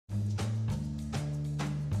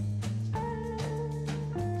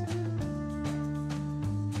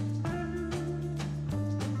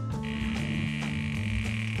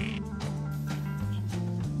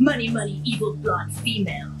Money, money, evil blonde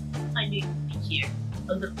female. I knew you'd be here.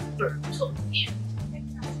 A little bird told me.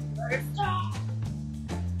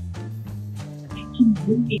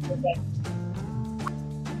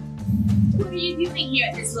 What are you doing here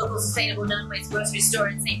at this local sustainable non-waste grocery store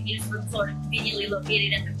in St. Petersburg, Florida, conveniently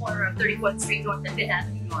located at the corner of 34th Street North and 5th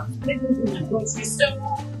Avenue North? This is a grocery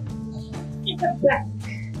store. Get back.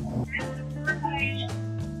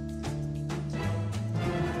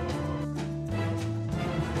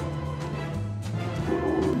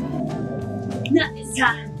 Not this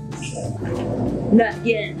time. Not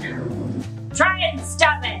again. Try and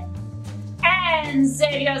stop it! And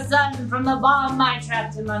save your son from the bomb I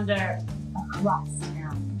trapped him under across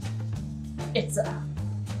town. It's a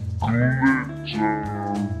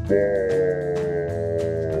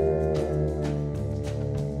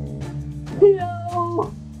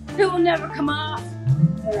No! It will never come off!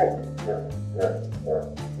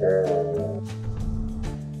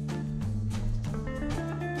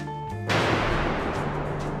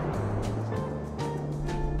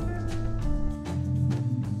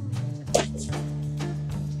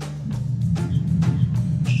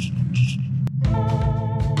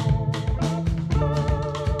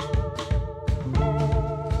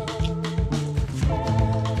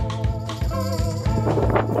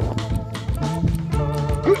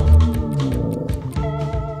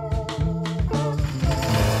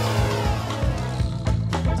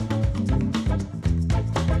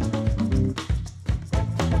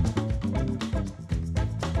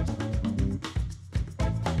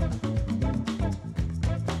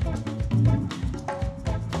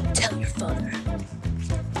 Tell your father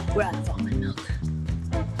we're out of almond milk.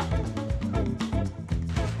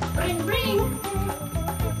 ring ring!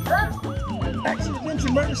 Action,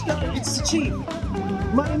 adventure, murder, star, it's the chief.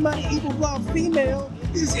 Money, money, evil, blonde female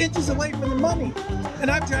is just inches away from the money.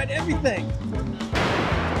 And I've tried everything.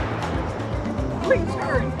 Please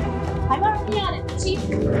hurry. I'm already on it, Chief.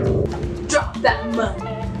 Drop that money.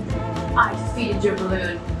 I defeated your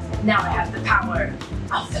balloon. Now I have the power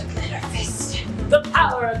of the glitter fist. The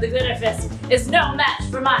power of the glitter fist is no match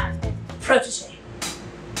for my protege.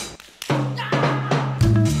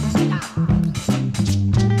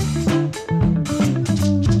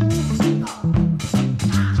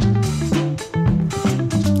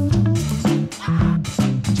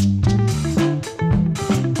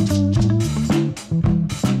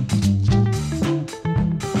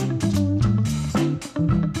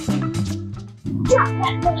 Drop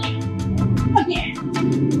that money. Again.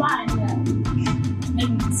 Line up.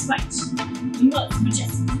 And despite you must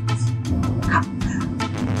majestic.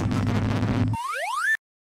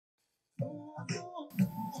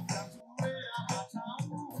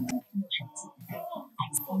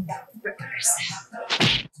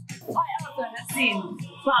 I also have seen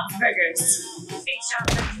Bob's Burgers. H.R.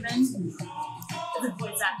 Benjamin. The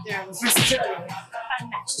voice actor was versatility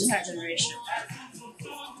unmatched in our generation.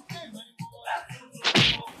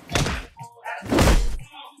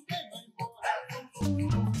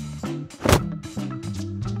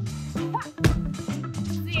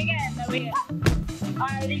 See again that we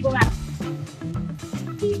are an equal match.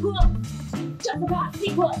 Equal! Just about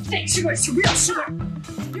equal as fake sugar to real sugar.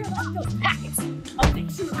 You're like those packets of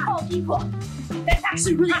fake sugar called equal. That's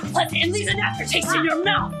actually really unpleasant and leaves an aftertaste in your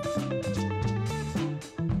mouth.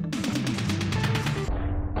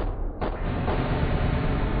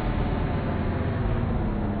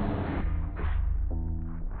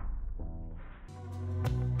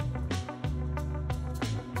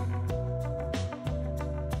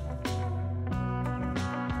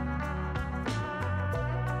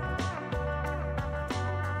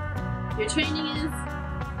 Your training is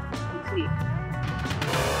complete.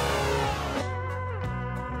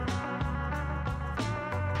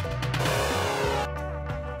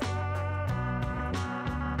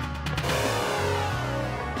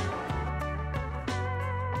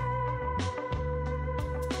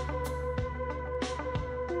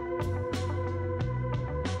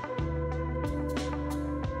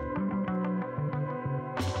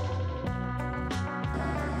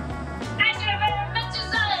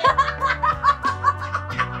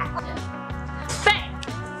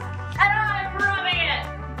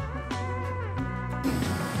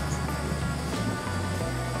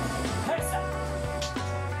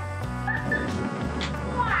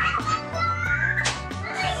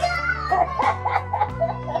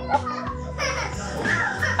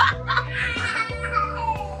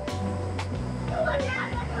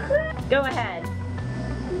 Go ahead.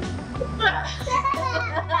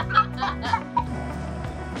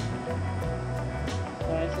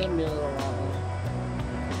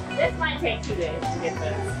 This might take 2 days to get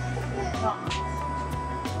this.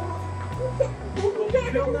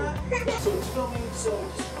 film that? So it's filming, so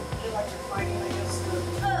just pretend like you're fighting, I guess.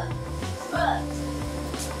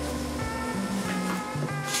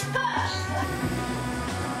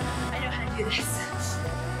 I know how to do this.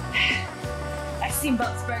 I've seen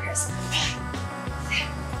Bub's Burgers.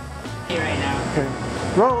 Right now. Okay.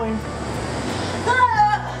 Rolling.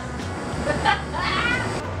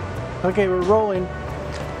 Okay, we're rolling.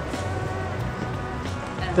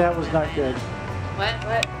 That was not good. What?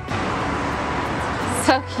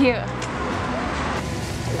 So cute.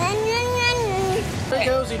 There it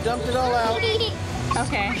goes, he dumped it all out.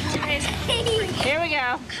 Okay. Here we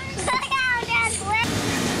go.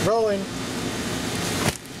 Rolling.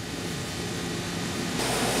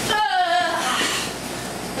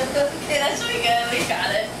 Okay, that's pretty good. We got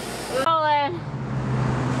it.